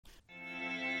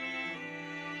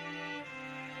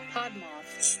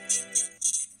Podmoth.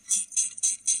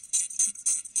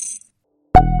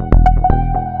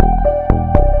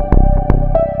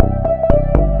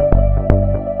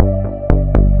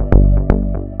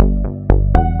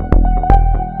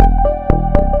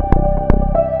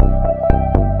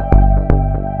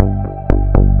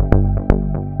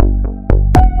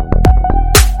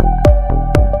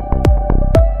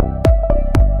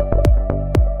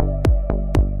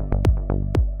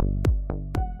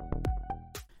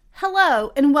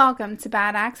 Hello, and welcome to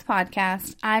Bad Axe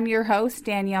Podcast. I'm your host,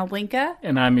 Danielle Linka.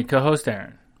 And I'm your co-host,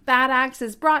 Aaron. Bad Axe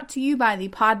is brought to you by the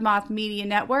Podmoth Media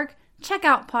Network. Check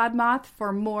out Podmoth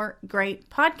for more great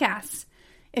podcasts.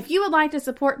 If you would like to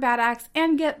support Bad Axe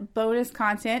and get bonus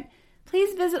content,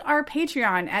 please visit our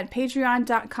Patreon at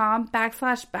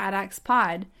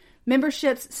patreon.com/badaxepod.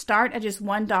 Memberships start at just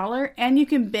 $1, and you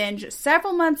can binge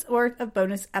several months' worth of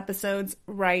bonus episodes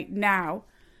right now.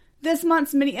 This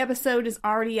month's mini-episode is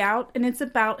already out, and it's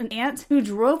about an aunt who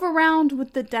drove around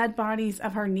with the dead bodies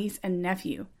of her niece and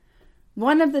nephew.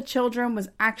 One of the children was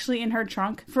actually in her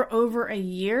trunk for over a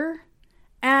year,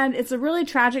 and it's a really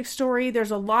tragic story.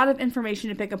 There's a lot of information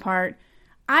to pick apart.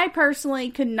 I personally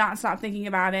could not stop thinking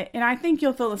about it, and I think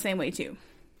you'll feel the same way too.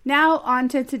 Now on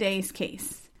to today's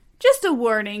case. Just a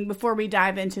warning before we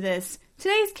dive into this.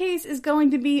 Today's case is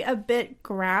going to be a bit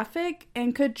graphic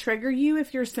and could trigger you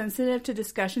if you're sensitive to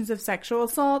discussions of sexual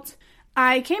assault.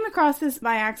 I came across this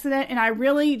by accident and I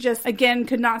really just, again,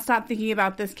 could not stop thinking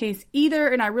about this case either,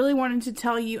 and I really wanted to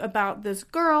tell you about this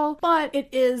girl, but it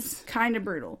is kind of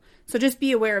brutal. So just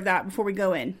be aware of that before we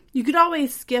go in. You could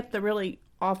always skip the really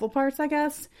awful parts, I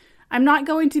guess. I'm not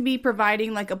going to be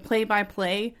providing like a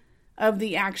play-by-play of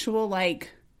the actual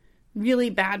really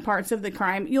bad parts of the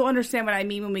crime. You'll understand what I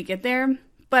mean when we get there.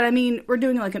 But I mean, we're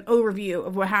doing like an overview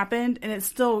of what happened, and it's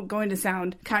still going to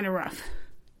sound kind of rough.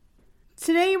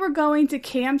 Today we're going to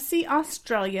Campsie,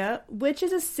 Australia, which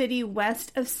is a city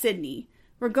west of Sydney.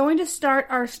 We're going to start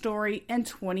our story in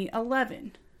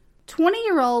 2011.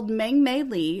 20-year-old Mengmei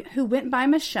Li, who went by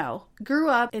Michelle, grew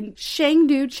up in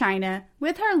Chengdu, China,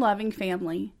 with her loving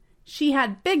family. She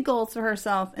had big goals for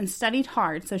herself and studied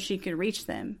hard so she could reach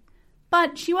them.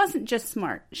 But she wasn't just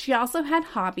smart. She also had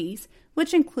hobbies,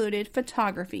 which included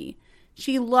photography.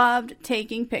 She loved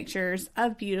taking pictures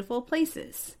of beautiful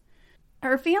places.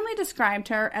 Her family described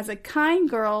her as a kind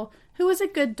girl who was a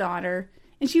good daughter,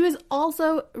 and she was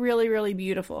also really, really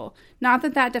beautiful. Not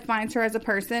that that defines her as a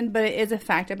person, but it is a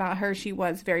fact about her. She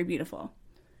was very beautiful.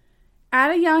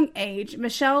 At a young age,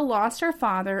 Michelle lost her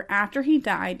father after he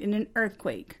died in an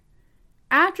earthquake.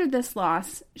 After this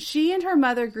loss, she and her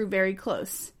mother grew very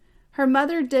close. Her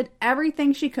mother did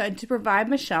everything she could to provide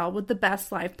Michelle with the best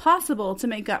life possible to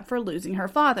make up for losing her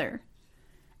father.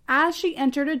 As she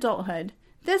entered adulthood,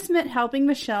 this meant helping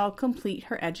Michelle complete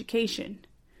her education.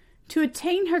 To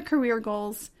attain her career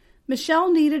goals,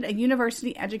 Michelle needed a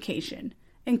university education,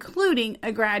 including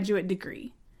a graduate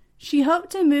degree. She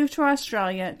hoped to move to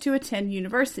Australia to attend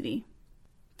university.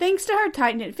 Thanks to her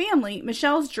tight-knit family,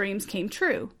 Michelle's dreams came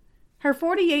true. Her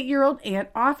 48-year-old aunt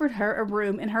offered her a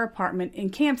room in her apartment in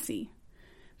Campsie.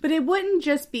 But it wouldn't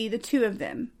just be the two of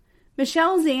them.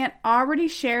 Michelle's aunt already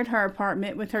shared her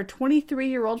apartment with her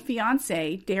 23-year-old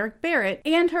fiancé, Derek Barrett,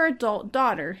 and her adult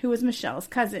daughter, who was Michelle's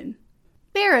cousin.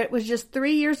 Barrett was just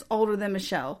 3 years older than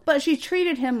Michelle, but she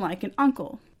treated him like an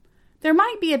uncle. There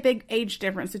might be a big age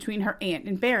difference between her aunt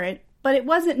and Barrett, but it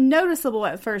wasn't noticeable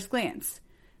at first glance.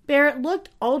 Barrett looked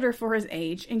older for his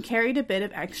age and carried a bit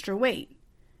of extra weight.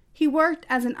 He worked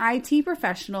as an IT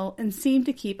professional and seemed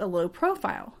to keep a low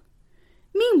profile.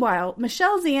 Meanwhile,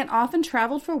 Michelle's aunt often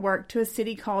traveled for work to a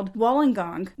city called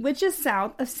Wollongong, which is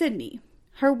south of Sydney.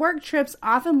 Her work trips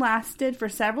often lasted for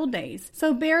several days,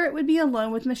 so Barrett would be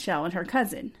alone with Michelle and her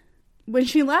cousin. When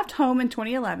she left home in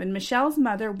 2011, Michelle's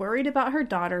mother worried about her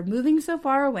daughter moving so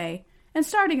far away and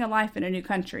starting a life in a new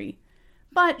country.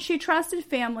 But she trusted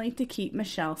family to keep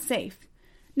Michelle safe.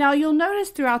 Now, you'll notice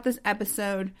throughout this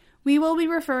episode, we will be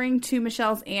referring to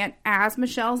Michelle's aunt as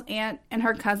Michelle's aunt and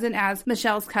her cousin as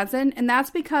Michelle's cousin, and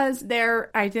that's because their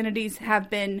identities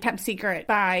have been kept secret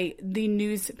by the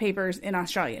newspapers in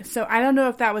Australia. So I don't know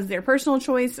if that was their personal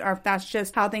choice or if that's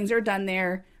just how things are done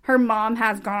there. Her mom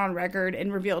has gone on record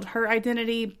and revealed her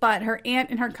identity, but her aunt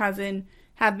and her cousin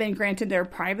have been granted their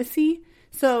privacy,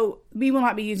 so we will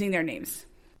not be using their names.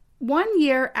 1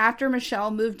 year after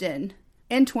Michelle moved in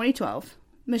 2012,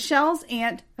 Michelle's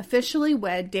aunt officially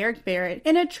wed Derek Barrett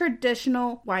in a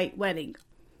traditional white wedding.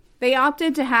 They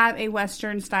opted to have a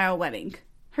Western-style wedding.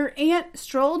 Her aunt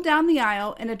strolled down the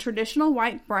aisle in a traditional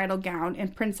white bridal gown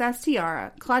and princess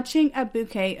tiara, clutching a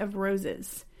bouquet of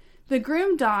roses. The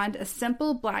groom donned a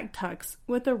simple black tux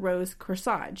with a rose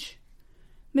corsage.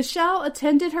 Michelle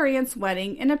attended her aunt's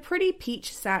wedding in a pretty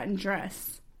peach satin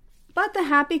dress. But the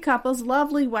happy couple's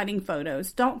lovely wedding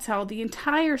photos don't tell the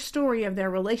entire story of their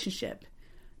relationship.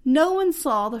 No one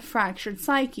saw the fractured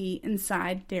psyche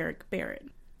inside Derek Barrett.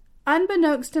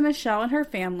 Unbeknownst to Michelle and her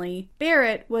family,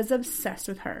 Barrett was obsessed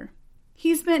with her.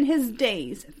 He spent his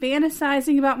days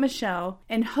fantasizing about Michelle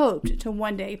and hoped to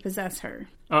one day possess her.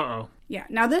 Uh-oh. Yeah,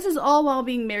 now this is all while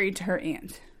being married to her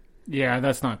aunt. Yeah,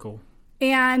 that's not cool.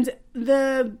 And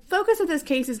the focus of this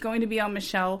case is going to be on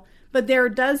Michelle, but there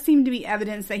does seem to be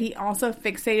evidence that he also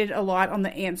fixated a lot on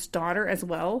the aunt's daughter as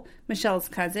well, Michelle's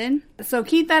cousin. So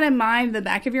keep that in mind, in the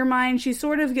back of your mind. She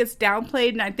sort of gets downplayed,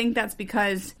 and I think that's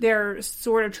because they're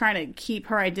sort of trying to keep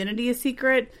her identity a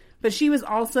secret, but she was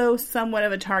also somewhat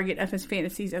of a target of his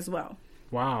fantasies as well.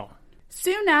 Wow.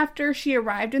 Soon after she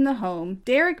arrived in the home,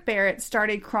 Derek Barrett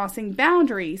started crossing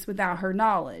boundaries without her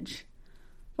knowledge.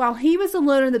 While he was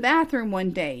alone in the bathroom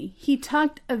one day, he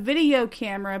tucked a video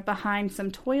camera behind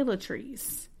some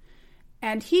toiletries.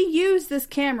 And he used this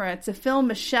camera to film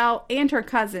Michelle and her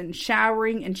cousin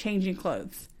showering and changing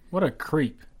clothes. What a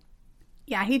creep.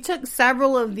 Yeah, he took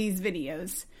several of these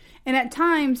videos. And at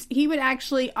times, he would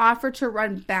actually offer to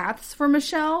run baths for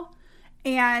Michelle.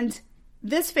 And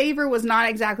this favor was not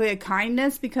exactly a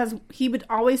kindness because he would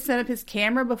always set up his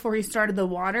camera before he started the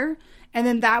water. And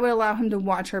then that would allow him to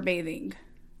watch her bathing.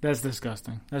 That's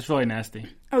disgusting. That's really nasty.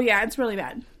 Oh yeah, it's really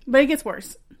bad. But it gets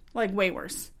worse. Like, way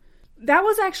worse. That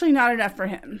was actually not enough for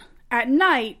him. At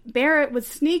night, Barrett would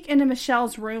sneak into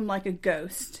Michelle's room like a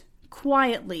ghost.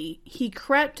 Quietly, he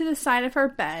crept to the side of her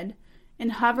bed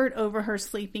and hovered over her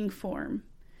sleeping form.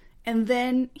 And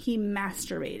then he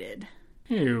masturbated.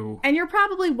 Ew. And you're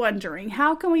probably wondering,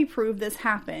 how can we prove this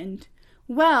happened?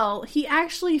 Well, he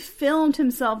actually filmed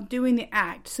himself doing the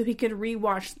act so he could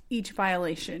rewatch each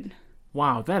violation.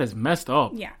 Wow, that is messed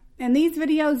up. Yeah. And these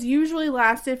videos usually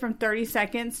lasted from 30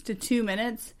 seconds to 2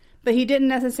 minutes, but he didn't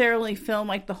necessarily film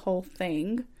like the whole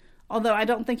thing. Although I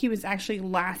don't think he was actually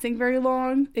lasting very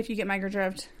long, if you get my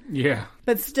drift. Yeah.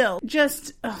 But still,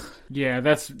 just, ugh. Yeah,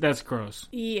 that's gross.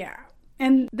 Yeah.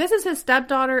 And this is his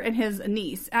stepdaughter and his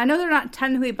niece. I know they're not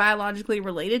technically biologically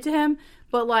related to him,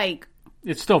 but like...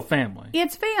 It's still family.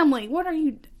 It's family. What are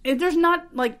you... There's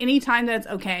not like any time that it's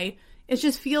okay. It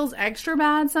just feels extra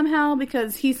bad somehow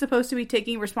because he's supposed to be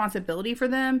taking responsibility for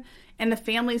them and the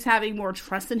family's having more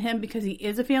trust in him because he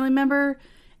is a family member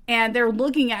and they're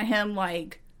looking at him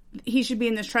like he should be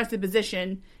in this trusted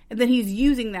position and then he's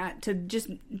using that to just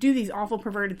do these awful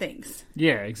perverted things.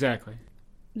 Yeah, exactly.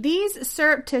 These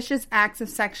surreptitious acts of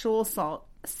sexual assault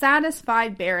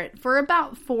satisfied Barrett for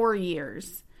about 4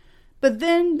 years, but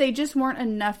then they just weren't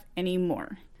enough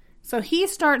anymore. So he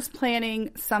starts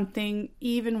planning something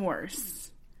even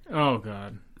worse. Oh,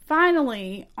 God.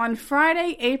 Finally, on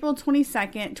Friday, April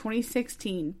 22nd,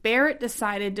 2016, Barrett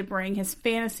decided to bring his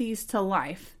fantasies to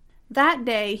life. That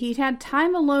day, he'd had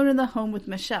time alone in the home with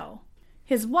Michelle.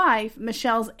 His wife,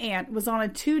 Michelle's aunt, was on a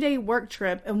 2-day work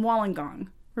trip in Wollongong.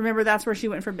 Remember, that's where she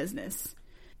went for business.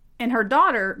 And her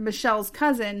daughter, Michelle's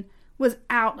cousin, was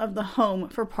out of the home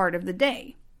for part of the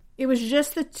day. It was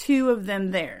just the two of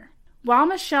them there. While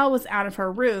Michelle was out of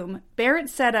her room, Barrett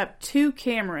set up 2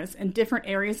 cameras in different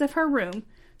areas of her room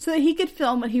so that he could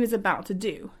film what he was about to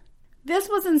do. This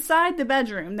was inside the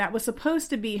bedroom that was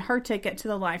supposed to be her ticket to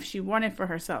the life she wanted for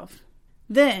herself.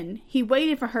 Then, he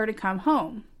waited for her to come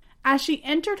home. As she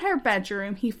entered her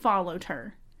bedroom, he followed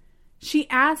her. She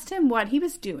asked him what he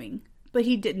was doing, but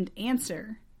he didn't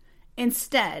answer.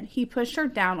 Instead, he pushed her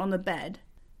down on the bed.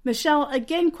 Michelle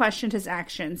again questioned his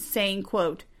actions, saying,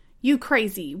 quote, "You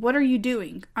crazy, what are you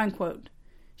doing?" unquote.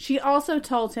 She also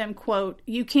told him, quote,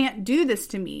 "You can't do this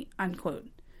to me," unquote.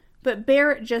 But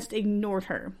Barrett just ignored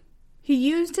her. He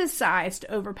used his size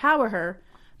to overpower her,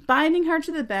 binding her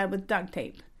to the bed with duct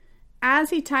tape.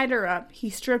 As he tied her up, he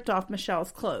stripped off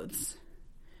Michelle's clothes.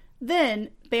 Then,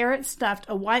 Barrett stuffed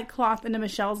a white cloth into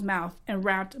Michelle's mouth and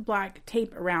wrapped black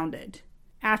tape around it.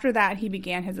 After that, he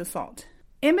began his assault.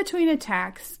 In between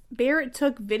attacks, Barrett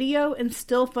took video and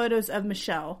still photos of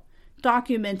Michelle,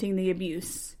 documenting the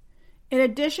abuse. In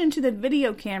addition to the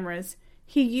video cameras,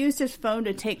 he used his phone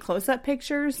to take close-up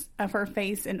pictures of her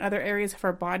face and other areas of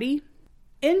her body.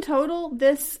 In total,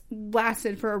 this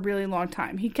lasted for a really long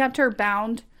time. He kept her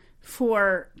bound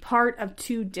for part of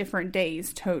 2 different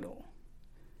days total.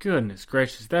 Goodness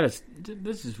gracious, this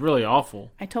is really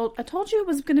awful. I told you it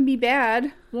was going to be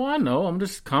bad. Well, I know. I'm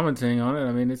just commenting on it.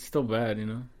 I mean, it's still bad, you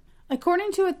know.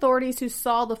 According to authorities who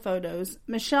saw the photos,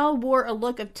 Michelle wore a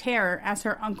look of terror as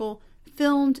her uncle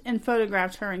filmed and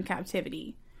photographed her in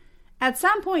captivity. At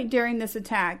some point during this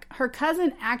attack, her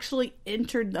cousin actually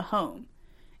entered the home.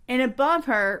 And above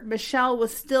her, Michelle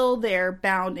was still there,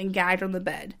 bound and gagged on the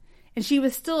bed. And she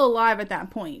was still alive at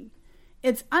that point.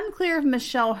 It's unclear if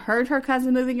Michelle heard her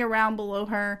cousin moving around below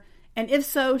her, and if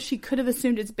so, she could have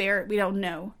assumed it's Barrett. We don't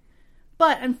know.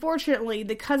 But unfortunately,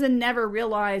 the cousin never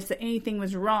realized that anything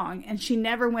was wrong, and she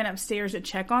never went upstairs to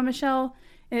check on Michelle.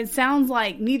 And it sounds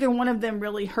like neither one of them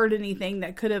really heard anything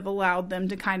that could have allowed them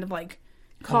to kind of like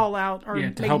call out or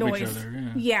make help noise. Each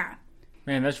other, Yeah.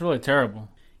 Man, that's really terrible.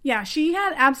 Yeah, she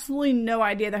had absolutely no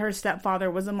idea that her stepfather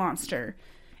was a monster.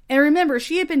 And remember,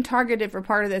 she had been targeted for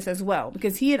part of this as well,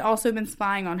 because he had also been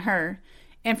spying on her.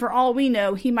 And for all we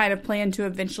know, he might have planned to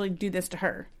eventually do this to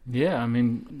her. Yeah, I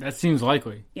mean, that seems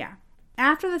likely. Yeah.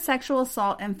 After the sexual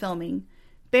assault and filming,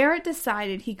 Barrett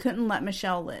decided he couldn't let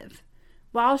Michelle live.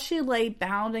 While she lay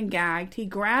bound and gagged, he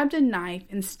grabbed a knife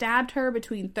and stabbed her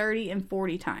between 30 and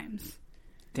 40 times.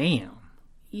 Damn.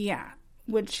 Yeah,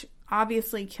 which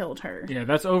obviously killed her. Yeah,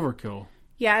 that's overkill.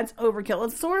 Yeah, it's overkill.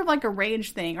 It's sort of like a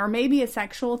rage thing, or maybe a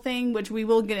sexual thing, which we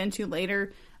will get into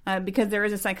later, because there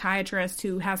is a psychiatrist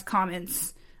who has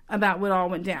comments about what all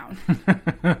went down.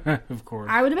 Of course.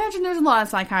 I would imagine there's a lot of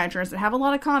psychiatrists that have a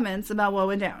lot of comments about what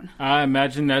went down. I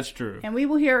imagine that's true. And we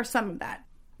will hear some of that.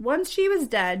 Once she was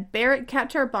dead, Barrett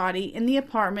kept her body in the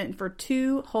apartment for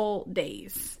 2 whole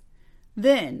days.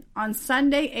 Then, on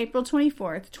Sunday, April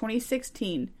 24th,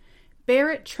 2016,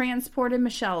 Barrett transported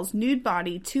Michelle's nude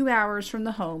body 2 hours from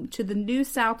the home to the New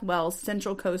South Wales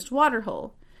Central Coast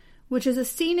Waterhole, which is a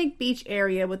scenic beach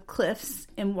area with cliffs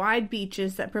and wide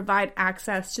beaches that provide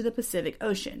access to the Pacific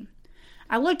Ocean.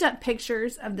 I looked up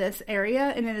pictures of this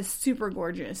area, and it is super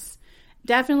gorgeous.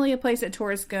 Definitely a place that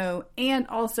tourists go, and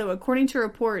also, according to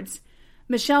reports,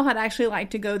 Michelle had actually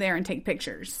liked to go there and take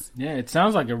pictures. Yeah, it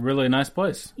sounds like a really nice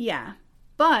place. Yeah,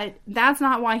 but that's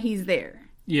not why he's there.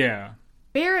 Yeah.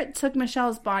 Barrett took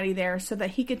Michelle's body there so that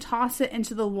he could toss it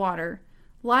into the water,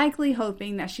 likely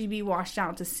hoping that she'd be washed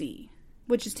out to sea,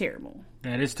 which is terrible.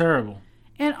 That is terrible.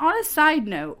 And on a side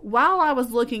note, while I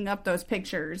was looking up those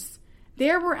pictures,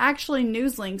 there were actually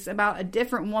news links about a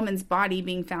different woman's body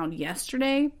being found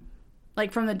yesterday,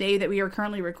 like from the day that we are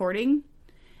currently recording.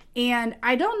 And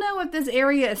I don't know if this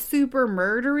area is super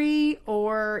murdery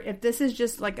or if this is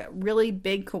just like a really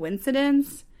big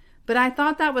coincidence, but I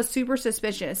thought that was super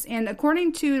suspicious. And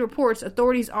according to reports,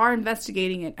 authorities are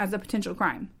investigating it as a potential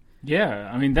crime. Yeah,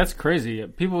 I mean, that's crazy.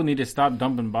 People need to stop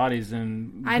dumping bodies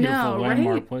in beautiful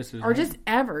landmark places. Or just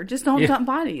ever. Just don't dump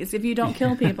bodies. If you don't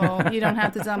kill people, you don't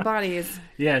have to dump bodies.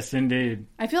 Yes, indeed.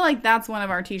 I feel like that's one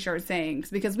of our t-shirt sayings,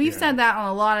 because we've said that on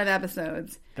a lot of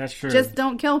episodes. That's true. Just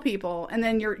don't kill people, and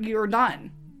then you're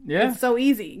done. Yeah. It's so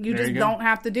easy. You just don't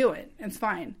have to do it. It's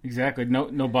fine. Exactly.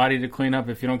 No body to clean up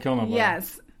if you don't kill nobody.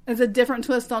 Yes. It's a different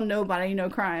twist on no body, no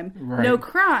crime. Right. No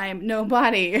crime, no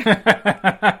body.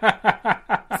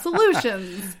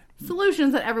 Solutions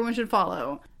that everyone should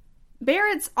follow.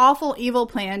 Barrett's awful evil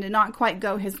plan did not quite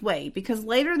go his way, because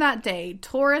later that day,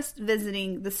 tourists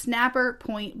visiting the Snapper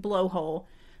Point blowhole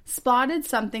spotted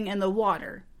something in the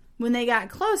water. When they got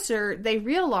closer, they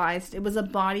realized it was a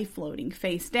body floating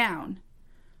face down.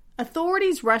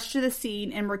 Authorities rushed to the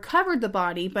scene and recovered the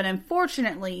body, but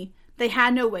unfortunately, they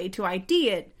had no way to ID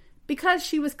it because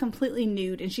she was completely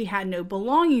nude and she had no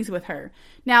belongings with her.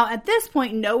 Now, at this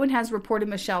point, no one has reported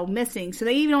Michelle missing, so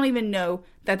they don't even know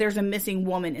that there's a missing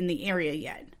woman in the area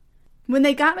yet. When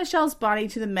they got Michelle's body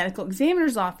to the medical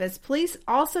examiner's office, police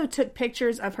also took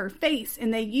pictures of her face,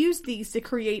 and they used these to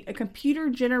create a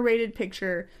computer-generated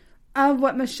picture of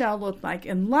what Michelle looked like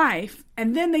in life,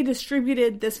 and then they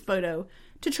distributed this photo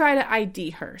to try to ID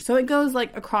her. So it goes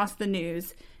like across the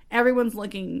news. Everyone's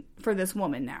looking for this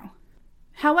woman now.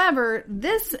 However,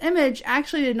 this image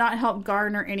actually did not help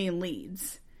garner any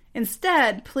leads.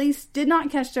 Instead, police did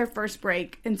not catch their first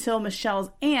break until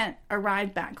Michelle's aunt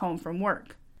arrived back home from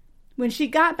work. When she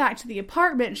got back to the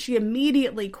apartment, she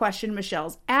immediately questioned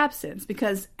Michelle's absence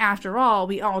because, after all,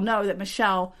 we all know that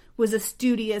Michelle was a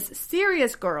studious,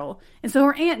 serious girl, and so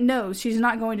her aunt knows she's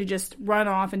not going to just run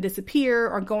off and disappear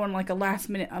or go on like a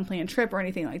last-minute unplanned trip or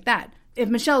anything like that. If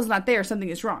Michelle's not there, something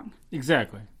is wrong.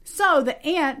 Exactly. So the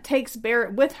aunt takes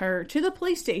Barrett with her to the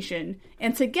police station,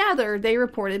 and together they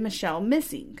reported Michelle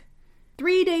missing.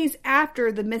 3 days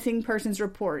after the missing persons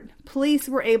report, police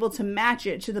were able to match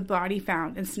it to the body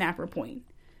found in Snapper Point.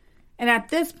 And at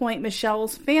this point,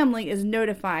 Michelle's family is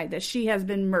notified that she has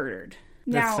been murdered.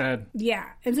 That's sad. Yeah,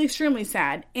 it's extremely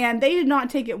sad. And they did not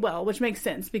take it well, which makes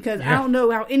sense, because I don't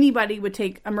know how anybody would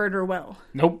take a murder well.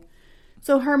 Nope.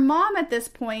 So her mom at this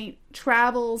point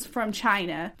travels from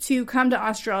China to come to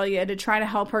Australia to try to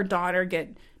help her daughter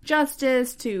get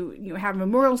justice, to have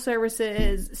memorial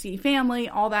services, see family,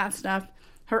 all that stuff.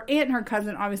 Her aunt and her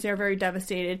cousin obviously are very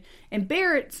devastated, and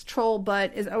Barrett's troll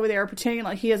butt is over there pretending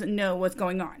like he doesn't know what's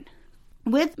going on.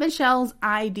 With Michelle's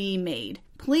ID made,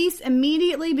 police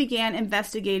immediately began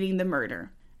investigating the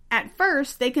murder. At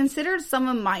first, they considered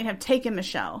someone might have taken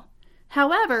Michelle.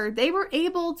 However, they were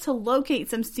able to locate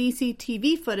some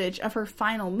CCTV footage of her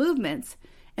final movements,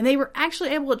 and they were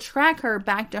actually able to track her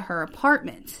back to her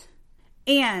apartment.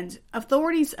 And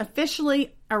authorities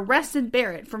officially arrested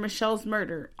Barrett for Michelle's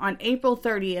murder on April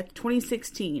 30th,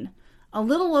 2016, a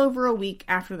little over a week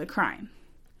after the crime.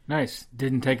 Nice.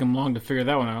 Didn't take him long to figure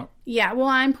that one out. Yeah, well,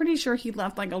 I'm pretty sure he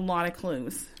left a lot of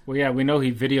clues. Well, yeah, we know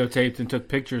he videotaped and took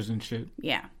pictures and shit.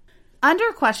 Yeah.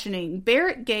 Under questioning,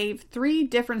 Barrett gave 3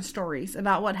 different stories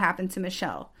about what happened to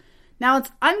Michelle. Now,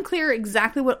 it's unclear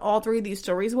exactly what all 3 of these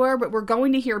stories were, but we're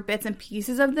going to hear bits and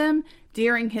pieces of them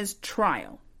during his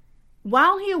trial.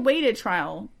 While he awaited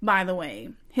trial, by the way,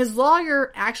 his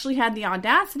lawyer actually had the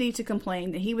audacity to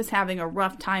complain that he was having a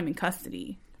rough time in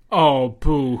custody. Oh,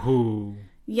 boo-hoo.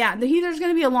 Yeah, there's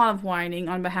going to be a lot of whining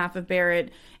on behalf of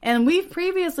Barrett, and we've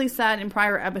previously said in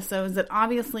prior episodes that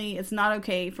obviously it's not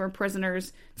okay for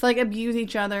prisoners to abuse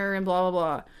each other and blah,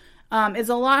 blah, blah. It's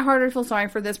a lot harder to feel sorry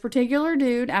for this particular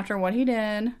dude after what he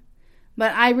did,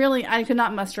 but I could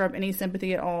not muster up any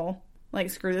sympathy at all.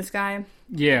 Screw this guy.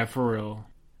 Yeah, for real.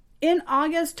 In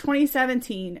August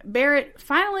 2017, Barrett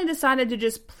finally decided to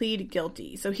just plead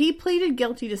guilty. So he pleaded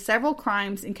guilty to several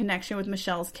crimes in connection with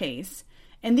Michelle's case.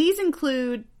 And these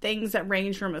include things that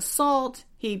range from assault,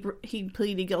 he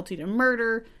pleaded guilty to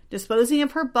murder, disposing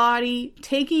of her body,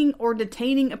 taking or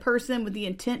detaining a person with the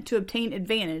intent to obtain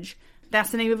advantage,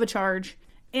 that's the name of a charge,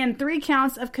 and 3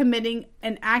 counts of committing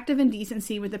an act of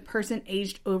indecency with a person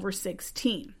aged over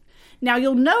 16. Now,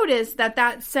 you'll notice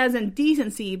that says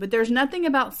indecency, but there's nothing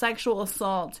about sexual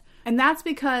assault. And that's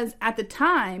because at the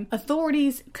time,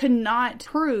 authorities could not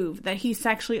prove that he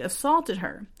sexually assaulted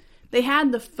her. They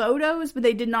had the photos, but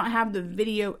they did not have the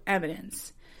video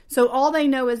evidence. So all they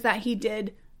know is that he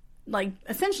did,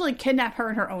 essentially kidnap her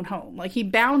in her own home. He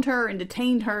bound her and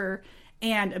detained her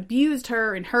and abused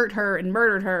her and hurt her and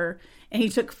murdered her. And he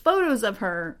took photos of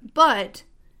her, but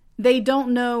they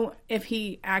don't know if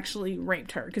he actually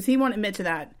raped her, because he won't admit to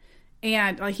that.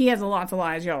 And, he has lots of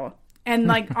lies, y'all.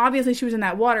 And, obviously she was in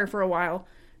that water for a while.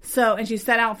 So, and she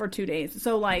sat out for 2 days.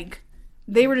 So,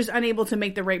 they were just unable to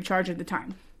make the rape charge at the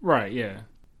time. Right, yeah.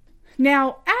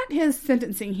 Now, at his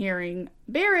sentencing hearing,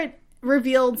 Barrett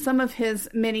revealed some of his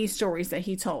many stories that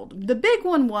he told. The big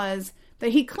one was that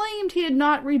he claimed he did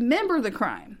not remember the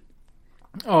crime.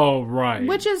 Oh, right.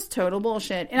 Which is total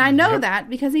bullshit. And I know that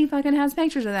because he fucking has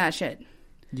pictures of that shit.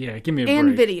 Yeah, give me a break.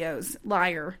 And videos.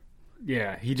 Liar.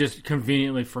 Yeah, he just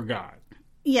conveniently forgot.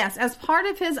 Yes, as part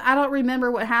of his I don't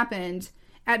remember what happened,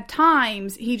 at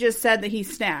times he just said that he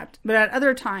snapped. But at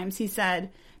other times he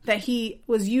said that he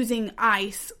was using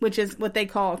ice, which is what they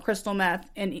call crystal meth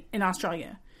in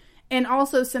Australia. And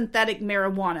also synthetic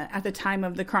marijuana at the time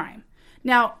of the crime.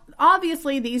 Now,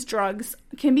 obviously these drugs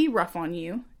can be rough on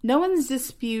you. No one's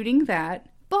disputing that.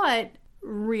 But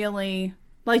really,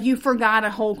 you forgot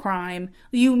a whole crime.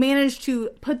 You managed to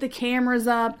put the cameras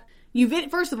up.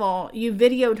 First of all, you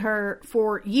videoed her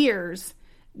for years,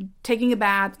 taking a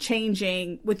bath,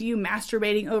 changing, with you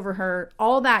masturbating over her,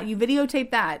 all that. You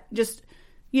videotaped that just,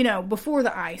 before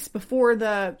the ice, before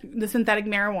the synthetic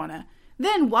marijuana.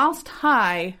 Then, whilst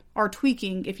high, or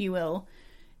tweaking, if you will,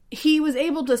 he was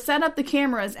able to set up the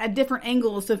cameras at different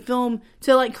angles to film,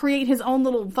 to create his own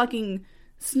little fucking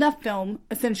snuff film,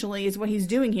 essentially, is what he's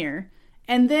doing here.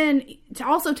 And then to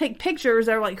also take pictures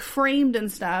that are framed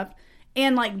and stuff,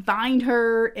 and bind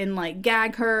her and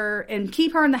gag her and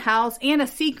keep her in the house and a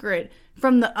secret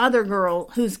from the other girl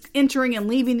who's entering and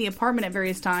leaving the apartment at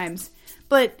various times.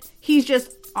 But he's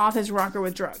just off his rocker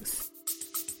with drugs.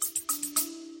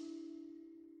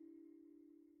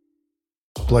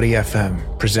 Bloody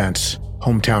FM presents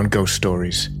Hometown Ghost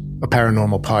Stories, a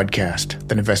paranormal podcast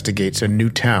that investigates a new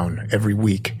town every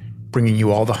week, bringing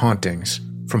you all the hauntings,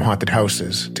 from haunted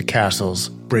houses to castles,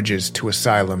 bridges to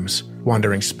asylums,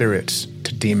 wandering spirits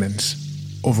to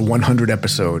demons. Over 100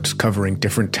 episodes covering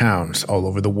different towns all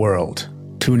over the world.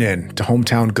 Tune in to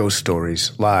Hometown Ghost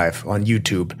Stories live on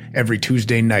YouTube every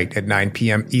Tuesday night at 9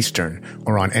 p.m. Eastern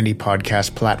or on any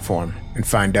podcast platform, and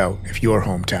find out if your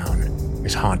hometown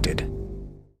is haunted.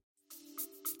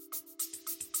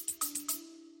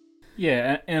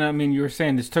 Yeah, and I mean, you were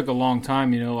saying this took a long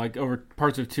time, over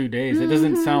parts of 2 days. It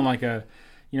doesn't sound like a,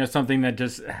 something that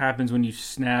just happens when you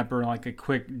snap, or like a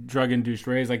quick drug-induced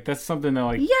raise. Like, that's something that,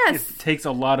 like, yes, it takes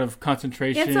a lot of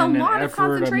concentration. It's a lot and of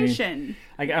concentration.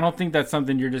 I don't think that's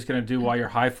something you're just going to do while you're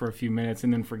high for a few minutes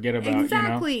and then forget about.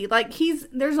 Exactly. Like,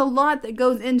 there's a lot that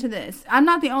goes into this. I'm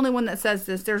not the only one that says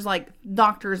this. There's, like,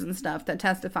 doctors and stuff that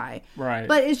testify. Right.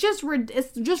 But it's just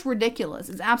ridiculous.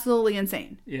 It's absolutely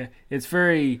insane. Yeah. It's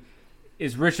rich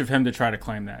of him to try to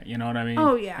claim that. You know what I mean?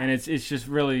 Oh, yeah. And it's just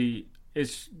really,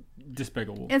 it's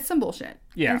despicable. It's some bullshit.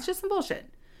 Yeah. It's just some bullshit.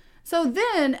 So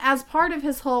then, as part of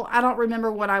his whole I don't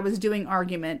remember what I was doing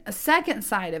argument, a second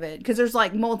side of it, because there's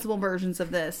like multiple versions of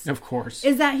this. Of course.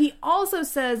 Is that he also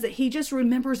says that he just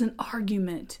remembers an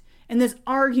argument. And this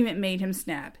argument made him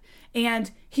snap.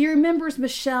 And he remembers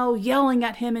Michelle yelling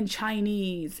at him in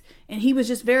Chinese. And he was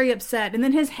just very upset. And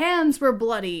then his hands were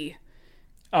bloody.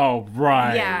 Oh,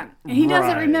 right. Yeah. And he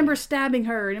doesn't remember stabbing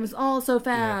her, and it was all so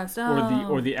fast. Yeah.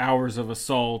 Oh. Or the hours of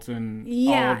assault and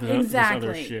all of this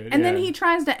other shit. And then he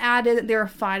tries to add in that they were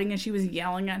fighting and she was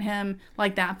yelling at him.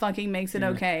 Like, that fucking makes it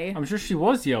okay. I'm sure she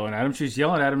was yelling at him. She was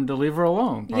yelling at him to leave her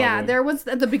alone. Probably. Yeah, there was,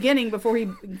 at the beginning, before he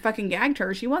fucking gagged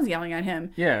her, she was yelling at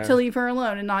him to leave her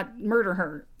alone and not murder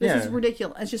her. This is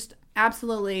ridiculous. It's just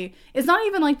absolutely, it's not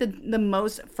even like the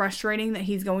most frustrating that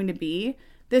he's going to be.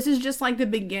 This is just like the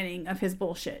beginning of his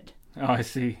bullshit. Oh, I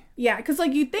see. Yeah, because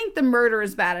like you think the murder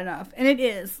is bad enough, and it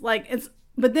is. Like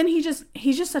but then he's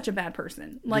just such a bad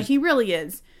person. Like he really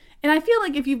is. And I feel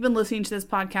like if you've been listening to this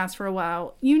podcast for a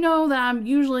while, you know that I'm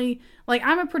usually like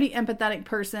I'm a pretty empathetic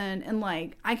person, and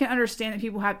like I can understand that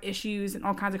people have issues and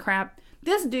all kinds of crap.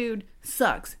 This dude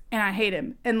sucks, and I hate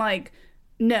him. And like,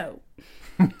 no.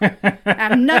 I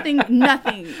have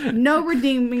nothing, no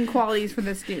redeeming qualities for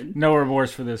this dude. No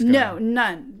remorse for this guy. No,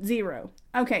 none. Zero.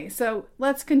 Okay, so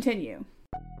let's continue.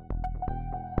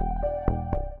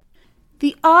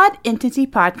 The Odd Entity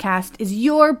Podcast is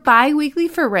your bi-weekly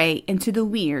foray into the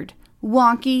weird,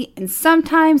 wonky, and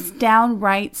sometimes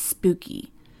downright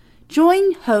spooky.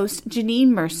 Join host Janine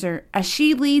Mercer as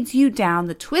she leads you down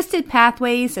the twisted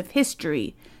pathways of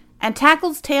history and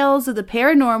tackles tales of the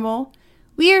paranormal,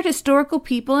 weird historical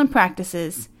people and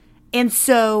practices, and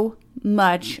so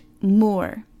much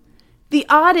more. The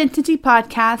Odd Entity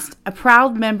Podcast, a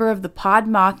proud member of the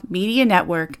Podmoth Media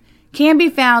Network, can be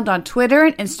found on Twitter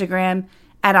and Instagram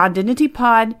at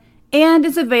OddIdentityPod and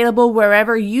is available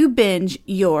wherever you binge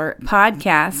your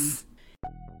podcasts.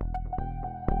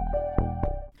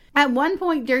 At one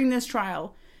point during this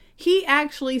trial, he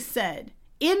actually said,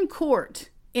 in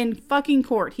fucking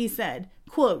court, he said,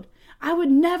 quote, "I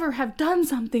would never have done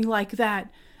something like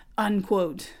that,"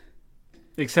 unquote.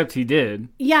 Except he did.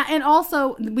 Yeah, and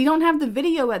also, we don't have the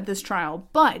video at this trial,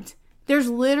 but there's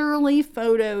literally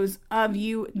photos of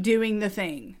you doing the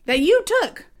thing that you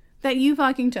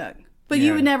fucking took. But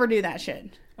you would never do that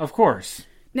shit. Of course.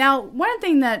 Now, one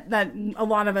thing that a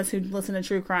lot of us who listen to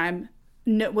true crime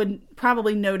would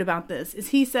probably note about this is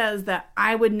he says that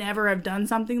I would never have done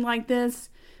something like this,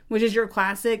 which is your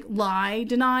classic lie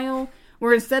denial.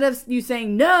 Where instead of you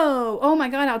saying, no, oh my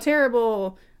God, how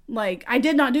terrible, like, I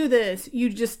did not do this,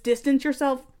 you just distance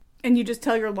yourself and you just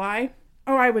tell your lie.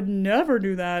 Oh, I would never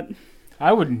do that.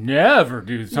 I would never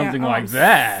do something like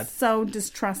that. So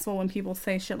distrustful when people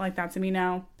say shit like that to me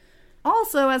now.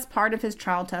 Also, as part of his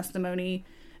trial testimony,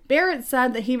 Barrett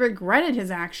said that he regretted his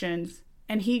actions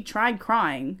and he tried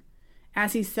crying,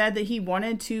 as he said that he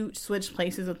wanted to switch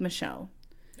places with Michelle.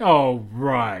 Oh,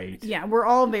 right. Yeah, we're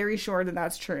all very sure that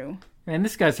that's true. Man,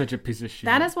 this guy's such a piece of shit.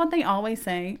 That is what they always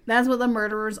say. That's what the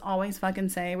murderers always fucking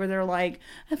say, where they're like,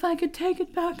 if I could take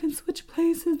it back and switch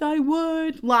places, I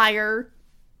would. Liar.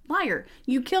 Liar.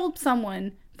 You killed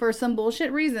someone for some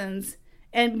bullshit reasons,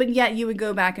 but yet you would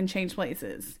go back and change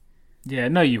places. Yeah,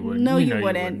 no you wouldn't. No, you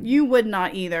wouldn't. You would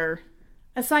not either.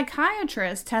 A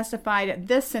psychiatrist testified at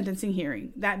this sentencing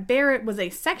hearing that Barrett was a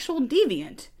sexual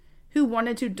deviant who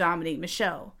wanted to dominate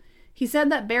Michelle. He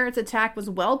said that Barrett's attack was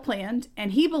well planned,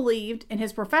 and he believed, in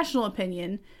his professional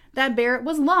opinion, that Barrett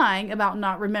was lying about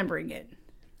not remembering it.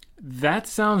 That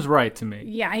sounds right to me.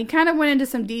 Yeah, he kind of went into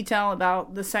some detail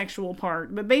about the sexual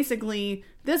part, but basically,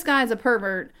 this guy's a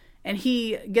pervert, and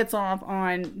he gets off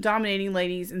on dominating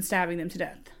ladies and stabbing them to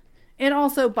death. And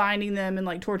also binding them and,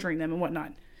 like, torturing them and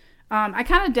whatnot. I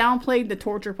kind of downplayed the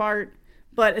torture part,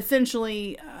 but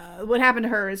essentially, what happened to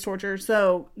her is torture,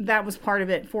 so that was part of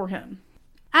it for him.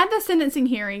 At the sentencing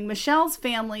hearing, Michelle's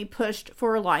family pushed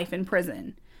for life in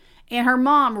prison. And her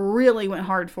mom really went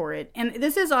hard for it. And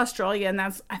this is Australia, and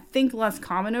that's, I think, less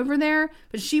common over there.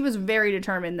 But she was very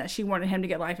determined that she wanted him to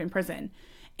get life in prison.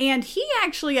 And he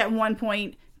actually, at one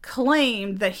point,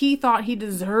 claimed that he thought he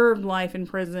deserved life in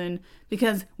prison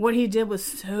because what he did was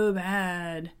so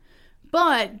bad.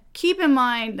 But keep in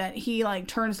mind that he, like,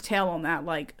 turns tail on that,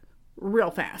 like,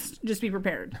 real fast. Just be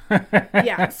prepared.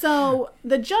 Yeah, so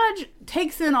the judge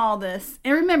takes in all this.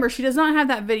 And remember, she does not have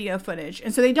that video footage.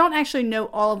 And so they don't actually know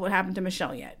all of what happened to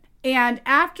Michelle yet. And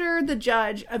after the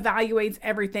judge evaluates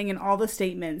everything and all the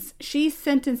statements, she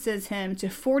sentences him to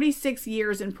 46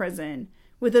 years in prison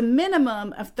with a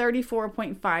minimum of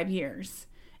 34.5 years.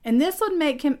 And this would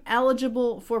make him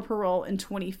eligible for parole in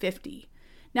 2050.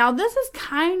 Now, this is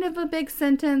kind of a big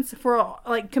sentence for,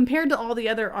 like, compared to all the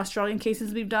other Australian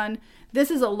cases we've done. This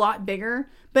is a lot bigger.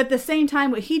 But at the same time,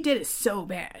 what he did is so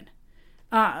bad.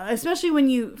 Especially when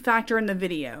you factor in the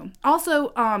video.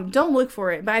 Also, don't look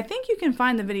for it, but I think you can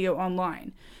find the video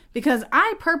online. Because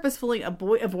I purposefully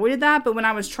avoided that, but when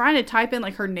I was trying to type in,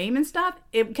 like, her name and stuff,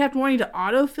 it kept wanting to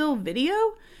autofill video.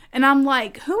 And I'm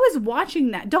like, who is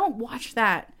watching that? Don't watch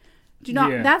that. Do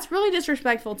not. Yeah. That's really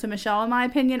disrespectful to Michelle, in my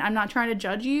opinion. I'm not trying to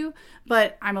judge you,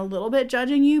 but I'm a little bit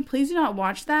judging you. Please do not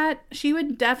watch that. She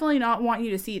would definitely not want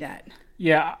you to see that.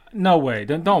 Yeah, no way.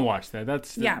 Don't watch that.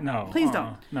 No. Please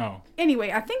don't. No.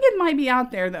 Anyway, I think it might be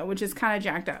out there, though, which is kind of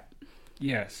jacked up.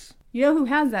 Yes. You know who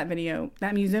has that video?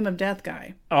 That Museum of Death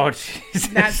guy. Oh, Jesus.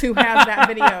 That's who has that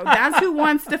video. That's who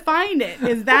wants to find it,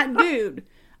 is that dude.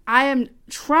 I am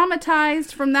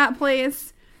traumatized from that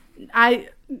place.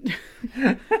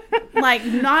 Like,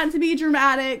 not to be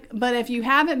dramatic, but if you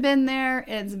haven't been there,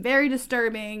 it's very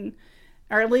disturbing.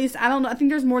 Or at least, I don't know, I think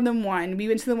there's more than one. We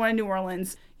went to the one in New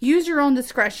Orleans. Use your own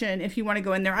discretion if you want to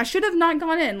go in there. I should have not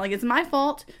gone in. Like, it's my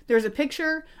fault. There's a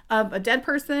picture of a dead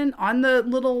person on the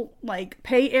little, like,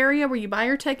 pay area where you buy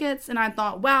your tickets. And I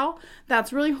thought, wow,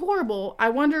 that's really horrible. I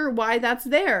wonder why that's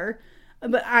there.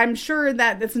 But I'm sure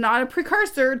that it's not a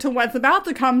precursor to what's about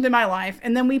to come to my life.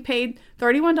 And then we paid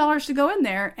 $31 to go in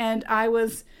there. And I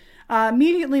was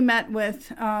immediately met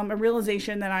with a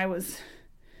realization that I was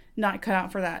not cut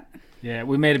out for that. Yeah,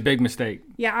 we made a big mistake.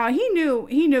 Yeah, he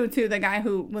knew too, the guy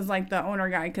who was like the owner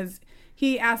guy, because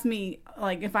he asked me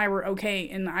like if I were okay,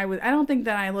 and I don't think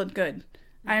that I looked good.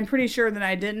 I'm pretty sure that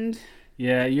I didn't.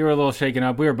 Yeah, you were a little shaken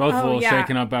up. We were both a little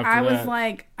shaken up after that. I was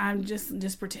like, I'm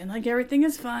just pretend like everything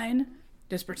is fine.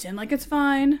 Just pretend like it's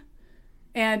fine.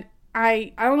 And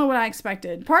I don't know what I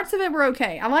expected. Parts of it were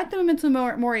okay. I liked the Memento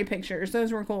Mori pictures.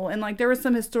 Those were cool. And like there was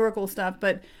some historical stuff,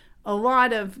 but a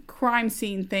lot of crime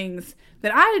scene things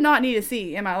that I did not need to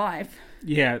see in my life.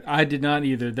 Yeah, I did not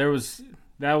either. That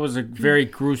was a very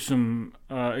gruesome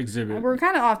exhibit. We're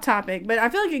kind of off topic, but I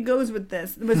feel like it goes with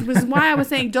this. Which is why I was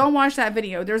saying don't watch that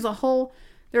video.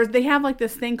 They have like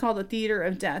this thing called the Theater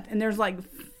of Death, and there's like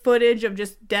footage of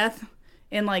just death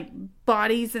and like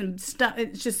bodies and stuff.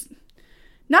 It's just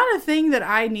not a thing that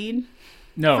I need.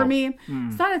 No. For me,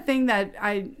 it's not a thing that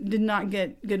I did not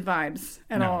get good vibes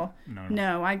at all.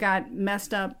 No, I got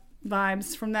messed up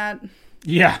vibes from that.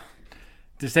 Yeah,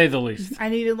 to say the least. I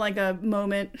needed like a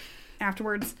moment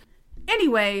afterwards.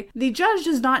 Anyway, the judge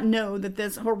does not know that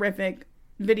this horrific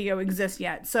video exists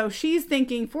yet. So she's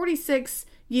thinking 46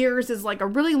 years is like a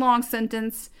really long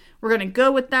sentence. We're going to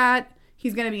go with that.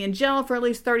 He's going to be in jail for at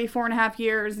least 34 and a half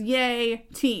years. Yay,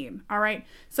 team. All right.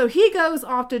 So he goes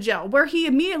off to jail, where he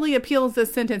immediately appeals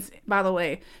this sentence, by the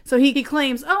way. So he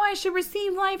claims, I should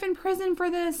receive life in prison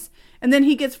for this. And then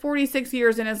he gets 46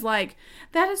 years and is like,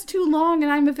 that is too long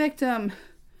and I'm a victim.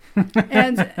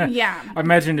 And yeah. I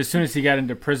imagine as soon as he got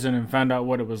into prison and found out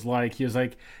what it was like, he was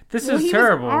like, this is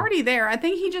terrible. He was already there. I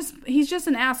think he's just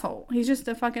an asshole. He's just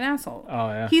a fucking asshole. Oh,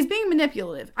 yeah. He's being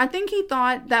manipulative. I think he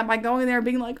thought that by going there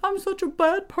being like, I'm such a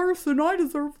bad person, I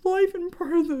deserve life in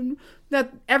prison,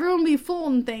 that everyone would be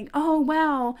fooled and think, oh,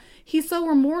 wow, he's so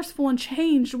remorseful and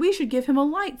changed. We should give him a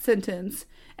light sentence.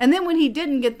 And then when he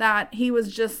didn't get that, he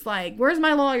was just like, where's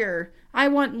my lawyer? I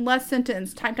want less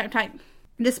sentence. Type.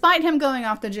 Despite him going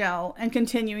off to jail and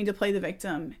continuing to play the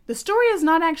victim, the story is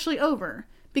not actually over,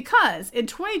 because in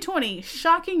 2020,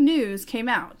 shocking news came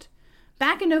out.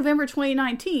 Back in November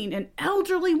 2019, an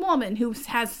elderly woman who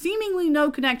has seemingly no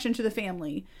connection to the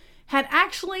family had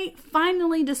actually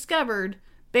finally discovered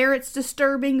Barrett's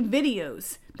disturbing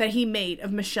videos that he made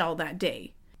of Michelle that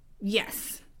day.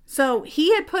 Yes. So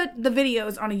he had put the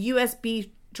videos on a USB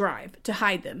drive to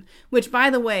hide them, which, by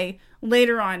the way,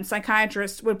 later on,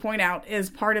 psychiatrists would point out is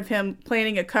part of him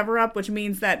planning a cover-up, which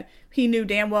means that he knew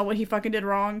damn well what he fucking did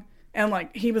wrong, and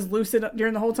like he was lucid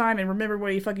during the whole time and remembered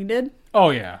what he fucking did. Oh,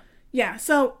 yeah. Yeah,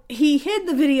 so he hid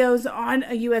the videos on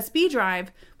a USB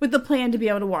drive with the plan to be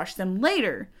able to watch them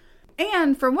later.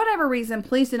 And for whatever reason,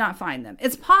 police did not find them.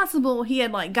 It's possible he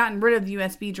had like gotten rid of the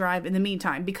USB drive in the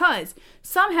meantime, because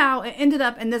somehow it ended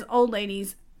up in this old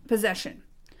lady's possession.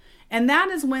 And that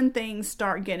is when things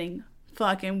start getting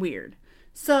fucking weird.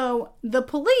 So the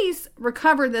police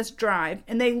recover this drive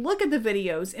and they look at the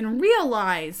videos and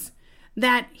realize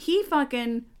that he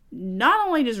fucking not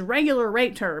only just regular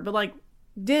raped her, but like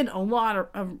did a lot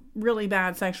of really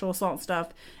bad sexual assault stuff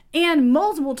and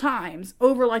multiple times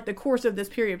over like the course of this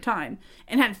period of time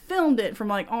and had filmed it from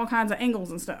like all kinds of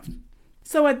angles and stuff.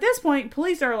 So at this point,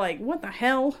 police are like, what the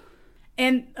hell?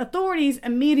 And authorities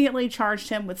immediately charged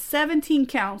him with 17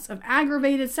 counts of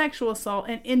aggravated sexual assault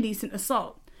and indecent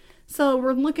assault. So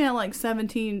we're looking at like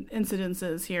 17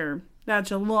 incidences here.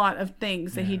 That's a lot of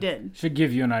things that he did. Should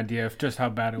give you an idea of just how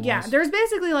bad it was. Yeah, there's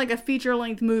basically like a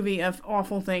feature-length movie of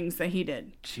awful things that he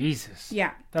did. Jesus.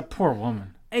 Yeah. That poor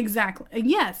woman. Exactly.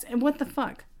 Yes, and what the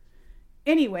fuck?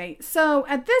 Anyway, so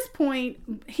at this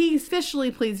point, he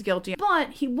officially pleads guilty.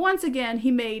 But he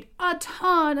made a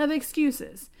ton of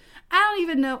excuses. I don't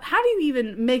even know, how do you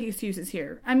even make excuses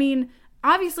here? I mean,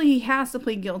 obviously he has to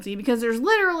plead guilty because there's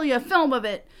literally a film of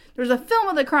it. There's a film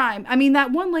of the crime. I mean,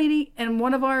 that one lady in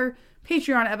one of our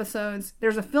Patreon episodes,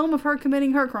 there's a film of her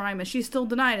committing her crime and she still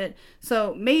denied it.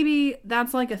 So maybe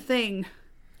that's like a thing.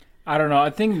 I don't know. I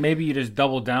think maybe you just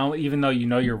double down even though you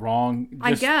know you're wrong.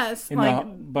 I guess.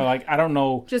 But like, I don't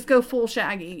know. Just go full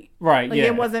Shaggy. Right, like, yeah.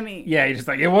 It wasn't me. Yeah, you're just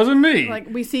like, it wasn't me. Like,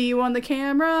 we see you on the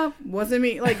camera. Wasn't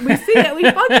me. Like, we see it. We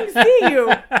fucking see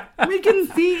you. We can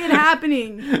see it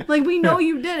happening. Like, we know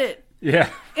you did it.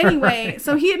 Yeah. Anyway,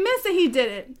 so he admits that he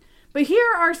did it. But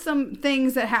here are some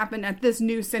things that happened at this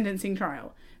new sentencing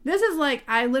trial. This is like,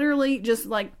 I literally just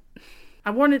like,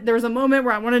 there was a moment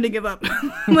where I wanted to give up.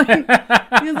 Like,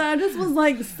 because I just was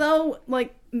like, so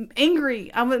like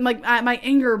angry. I was like, my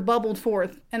anger bubbled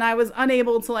forth and I was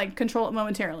unable to like control it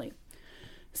momentarily.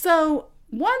 So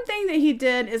one thing that he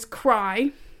did is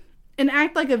cry and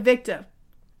act like a victim.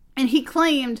 And he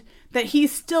claimed that he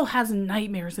still has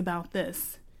nightmares about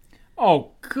this.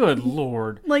 Oh, good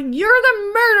Lord. Like, you're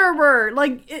the murderer.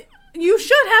 Like, you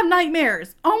should have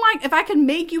nightmares. Oh my, if I could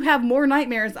make you have more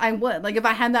nightmares, I would. Like, if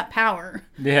I had that power.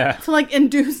 Yeah. To, like,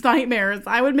 induce nightmares,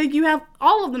 I would make you have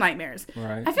all of the nightmares.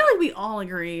 Right. I feel like we all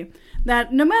agree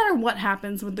that no matter what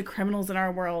happens with the criminals in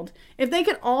our world, if they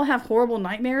could all have horrible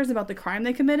nightmares about the crime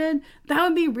they committed, that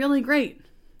would be really great.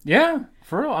 Yeah,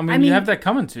 for real. I mean, you have that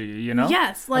coming to you, you know?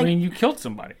 Yes. Like, I mean, you killed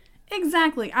somebody.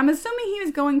 Exactly. I'm assuming he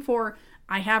was going for,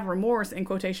 I have remorse in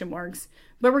quotation marks.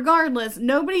 But regardless,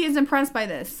 nobody is impressed by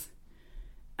this.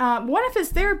 One of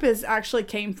his therapists actually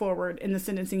came forward in the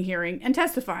sentencing hearing and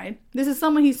testified. This is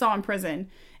someone he saw in prison.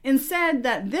 And said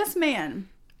that this man,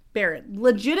 Barrett,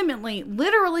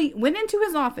 literally went into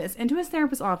his office, into his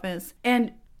therapist's office.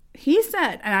 And he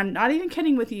said, and I'm not even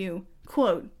kidding with you,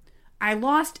 quote, "I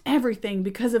lost everything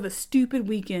because of a stupid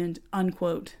weekend,"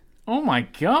 unquote. Oh my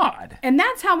God. And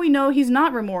that's how we know he's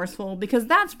not remorseful, because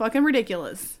that's fucking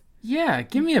ridiculous. Yeah,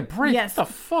 give me a break. Yes. What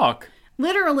the fuck?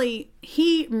 Literally,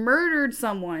 he murdered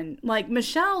someone. Like,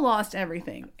 Michelle lost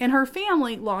everything. And her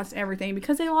family lost everything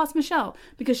because they lost Michelle.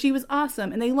 Because she was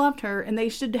awesome and they loved her and they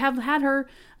should have had her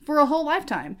for a whole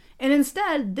lifetime. And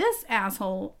instead, this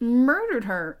asshole murdered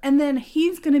her. And then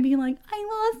he's going to be like,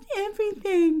 I lost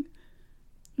everything.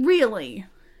 Really?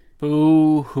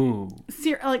 Boo-hoo.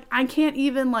 Like, I can't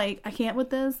even, like, I can't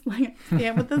with this. Like, I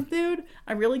can't with this dude.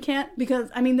 I really can't. Because,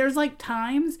 I mean, there's, like,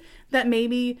 times that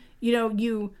maybe, you know,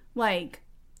 you, like,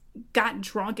 got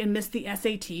drunk and missed the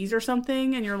SATs or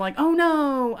something. And you're like, oh,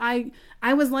 no,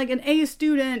 I was, like, an A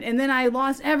student. And then I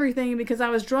lost everything because I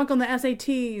was drunk on the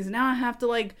SATs. Now I have to,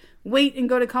 like, wait and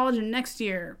go to college next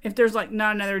year if there's, like,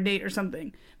 not another date or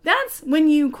something. That's when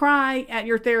you cry at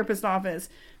your therapist's office.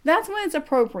 That's when it's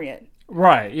appropriate.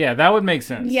 Right, yeah, that would make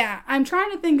sense. Yeah, I'm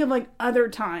trying to think of, like, other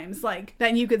times, like,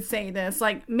 that you could say this.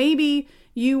 Like, maybe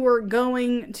you were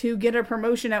going to get a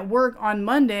promotion at work on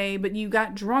Monday, but you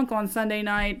got drunk on Sunday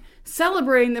night,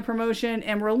 celebrating the promotion,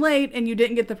 and were late, and you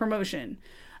didn't get the promotion.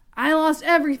 I lost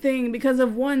everything because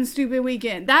of one stupid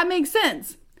weekend. That makes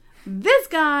sense. This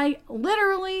guy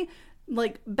literally,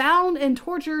 like, bound and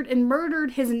tortured and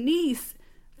murdered his niece.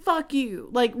 Fuck you.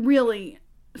 Like, really,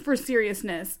 for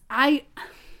seriousness. I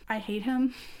hate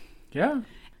him. Yeah.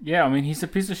 Yeah, I mean, he's a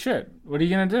piece of shit. What are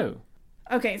you going to do?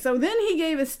 Okay, so then he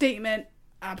gave a statement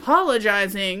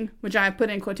apologizing, which I put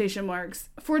in quotation marks,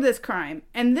 for this crime.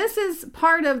 And this is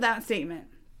part of that statement.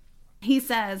 He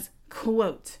says,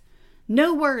 quote,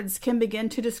 "No words can begin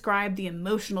to describe the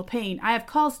emotional pain I have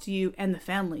caused to you and the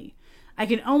family. I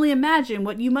can only imagine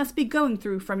what you must be going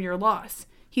through from your loss."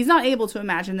 He's not able to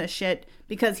imagine this shit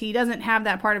because he doesn't have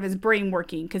that part of his brain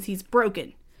working because he's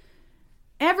broken.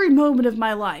 "Every moment of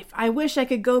my life, I wish I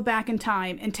could go back in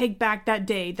time and take back that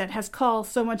day that has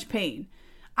caused so much pain.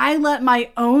 I let my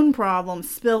own problems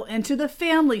spill into the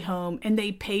family home and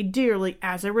they paid dearly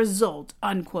as a result,"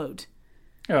 unquote.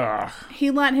 Ugh.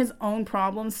 He let his own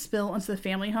problems spill into the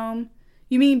family home.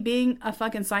 You mean being a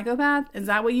fucking psychopath? Is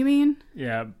that what you mean?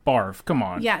 Yeah, barf. Come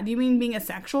on. Yeah, do you mean being a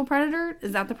sexual predator?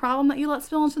 Is that the problem that you let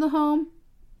spill into the home?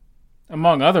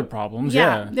 Among other problems,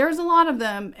 yeah. There's a lot of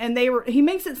them. And he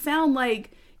makes it sound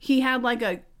like he had like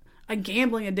a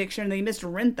gambling addiction and they missed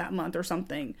rent that month or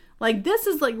something. Like, this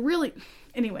is like really...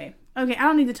 Anyway, okay, I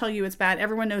don't need to tell you it's bad.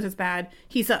 Everyone knows it's bad.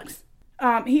 He sucks.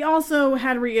 He also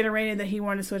had reiterated that he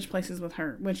wanted to switch places with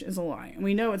her, which is a lie. And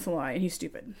we know it's a lie, and he's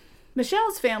stupid.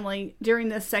 Michelle's family, during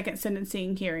this second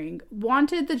sentencing hearing,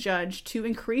 wanted the judge to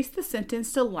increase the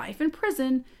sentence to life in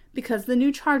prison because the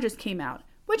new charges came out,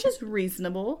 which is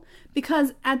reasonable,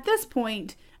 because at this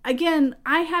point, again,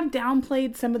 I have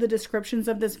downplayed some of the descriptions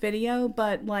of this video,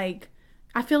 but, like,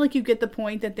 I feel like you get the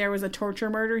point that there was a torture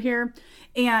murder here,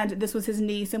 and this was his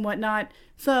niece and whatnot,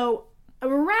 so...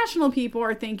 Rational people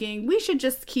are thinking we should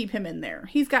just keep him in there.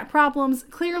 He's got problems.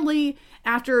 Clearly,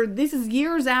 this is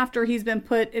years after he's been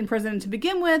put in prison to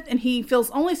begin with, and he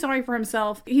feels only sorry for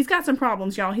himself. He's got some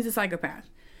problems, y'all. He's a psychopath.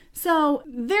 So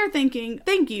they're thinking,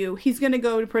 thank you, he's going to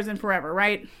go to prison forever,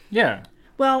 right? Yeah.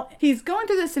 Well, he's going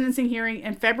through the sentencing hearing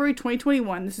in February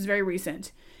 2021. This is very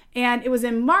recent. And it was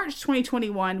in March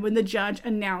 2021 when the judge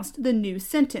announced the new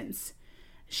sentence.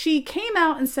 She came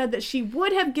out and said that she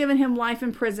would have given him life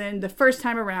in prison the first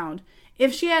time around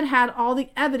if she had had all the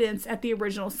evidence at the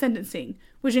original sentencing,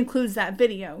 which includes that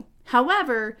video.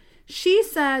 However, she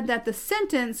said that the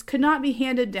sentence could not be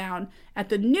handed down at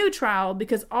the new trial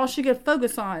because all she could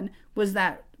focus on was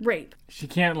that rape. She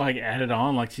can't, like, add it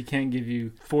on? Like, she can't give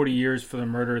you 40 years for the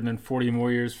murder and then 40 more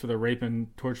years for the rape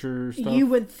and torture stuff? You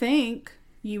would think.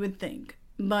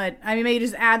 But, I mean, maybe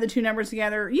just add the two numbers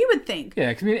together. You would think. Yeah,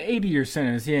 because, I mean, 80-year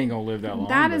sentence, he ain't going to live that long.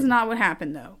 That is not what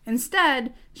happened, though.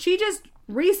 Instead, she just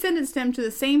re-sentenced him to the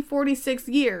same 46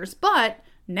 years, but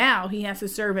now he has to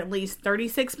serve at least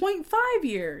 36.5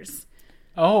 years.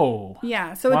 Oh.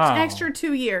 Yeah, so wow. It's an extra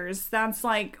 2 years. That's,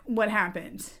 like, what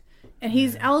happened. And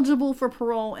he's eligible for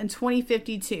parole in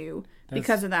 2052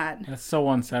 because of that. That's so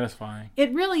unsatisfying.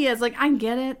 It really is. Like, I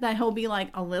get it that he'll be, like,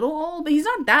 a little old, but he's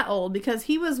not that old because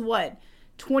he was,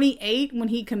 28 when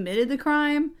he committed the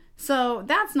crime, so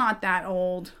that's not that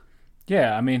old.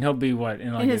 Yeah, I mean, he'll be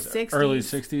in his 60s. Early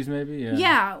 60s maybe?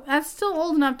 Yeah, that's still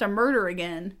old enough to murder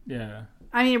again. Yeah.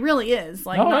 I mean, it really is.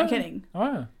 Not kidding. Oh,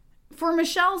 yeah. For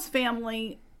Michelle's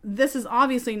family, this is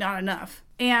obviously not enough,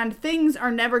 and things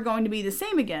are never going to be the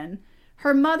same again.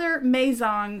 Her mother, Mei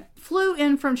Zong, flew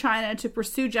in from China to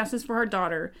pursue justice for her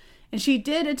daughter, and she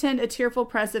did attend a tearful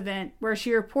press event where she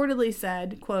reportedly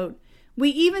said, quote, "We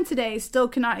even today still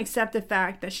cannot accept the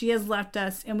fact that she has left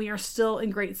us and we are still in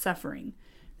great suffering.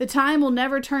 The time will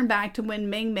never turn back to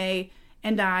when Mengmei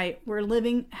and I were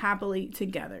living happily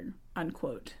together,"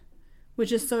 unquote.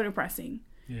 Which is so depressing.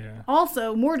 Yeah.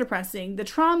 Also, more depressing, the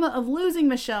trauma of losing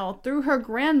Michelle through her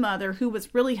grandmother, who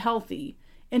was really healthy,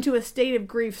 into a state of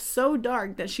grief so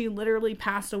dark that she literally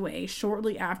passed away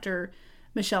shortly after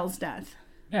Michelle's death.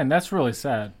 Yeah, and that's really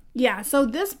sad. Yeah, so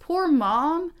this poor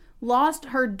mom lost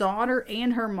her daughter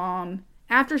and her mom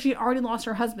after she already lost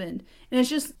her husband. And it's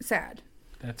just sad.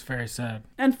 That's very sad.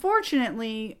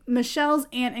 Unfortunately, Michelle's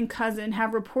aunt and cousin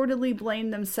have reportedly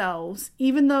blamed themselves,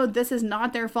 even though this is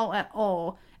not their fault at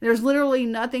all. There's literally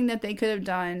nothing that they could have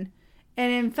done.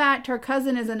 And in fact, her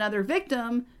cousin is another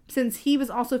victim since he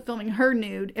was also filming her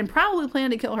nude and probably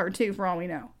planned to kill her too, for all we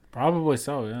know. Probably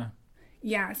so, yeah.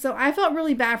 Yeah, so I felt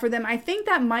really bad for them. I think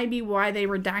that might be why they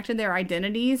redacted their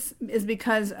identities, is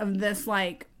because of this,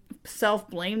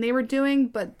 self-blame they were doing,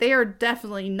 but they are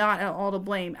definitely not at all to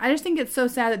blame. I just think it's so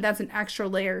sad that that's an extra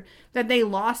layer, that they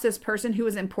lost this person who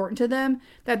was important to them,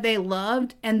 that they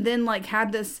loved, and then,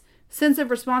 had this sense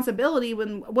of responsibility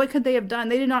when, what could they have done?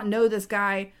 They did not know this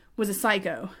guy was a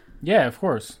psycho. Yeah, of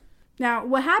course. Now,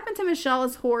 what happened to Michelle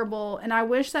is horrible, and I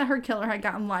wish that her killer had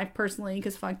gotten life personally,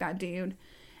 because fuck that dude.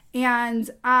 And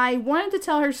I wanted to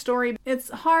tell her story. It's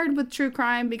hard with true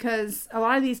crime because a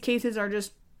lot of these cases are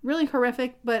just really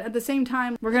horrific, but at the same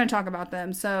time, we're going to talk about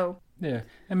them, so... Yeah,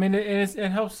 I mean, it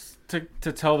helps to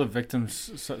tell the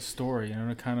victim's story,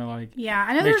 to kind of I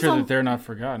know make sure that they're not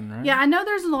forgotten, right? Yeah, I know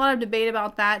there's a lot of debate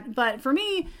about that, but for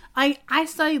me, I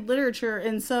studied literature,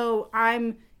 and so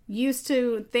I'm used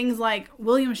to things like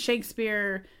William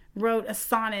Shakespeare wrote a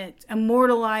sonnet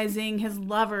immortalizing his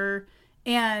lover.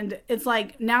 And it's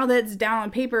now that it's down on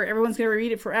paper, everyone's going to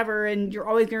read it forever and you're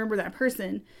always going to remember that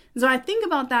person. So I think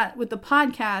about that with the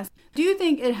podcast. Do you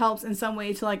think it helps in some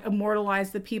way to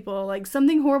immortalize the people?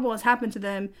 Something horrible has happened to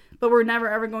them, but we're never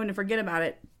ever going to forget about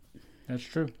it. That's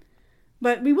true.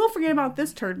 But we will forget about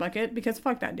this turd bucket because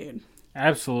fuck that dude.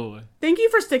 Absolutely. Thank you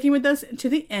for sticking with us to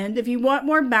the end. If you want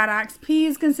more Bad Acts,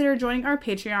 please consider joining our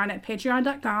Patreon at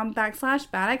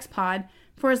patreon.com/badactspod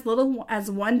for as little as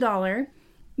 $1.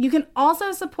 You can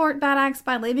also support Bad Acts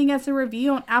by leaving us a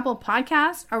review on Apple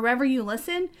Podcasts or wherever you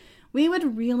listen. We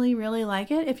would really, really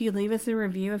like it if you leave us a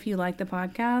review if you like the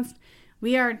podcast.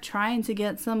 We are trying to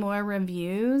get some more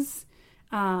reviews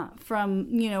from,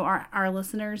 our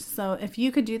listeners. So if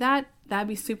you could do that, that'd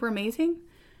be super amazing.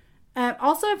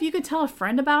 Also, if you could tell a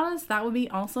friend about us, that would be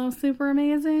also super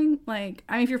amazing.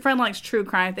 If your friend likes true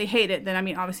crime, if they hate it, then,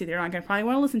 obviously they're not going to probably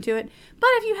want to listen to it. But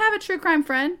if you have a true crime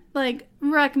friend,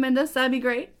 recommend us. That'd be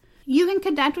great. You can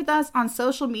connect with us on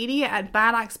social media at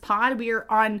Bad Acts Pod. We are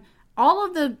on all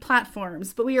of the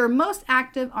platforms, but we are most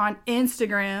active on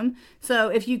Instagram. So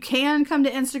if you can come to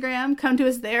Instagram, come to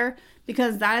us there,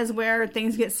 because that is where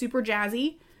things get super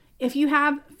jazzy. If you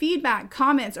have feedback,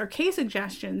 comments, or case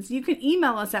suggestions, you can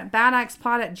email us at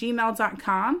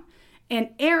badactspod@gmail.com, and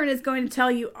Aaron is going to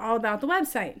tell you all about the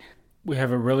website. We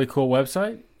have a really cool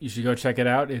website. You should go check it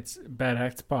out. It's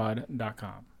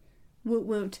badactspod.com. Woot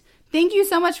woot. Thank you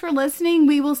so much for listening.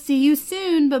 We will see you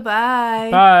soon. Bye-bye.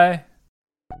 Bye.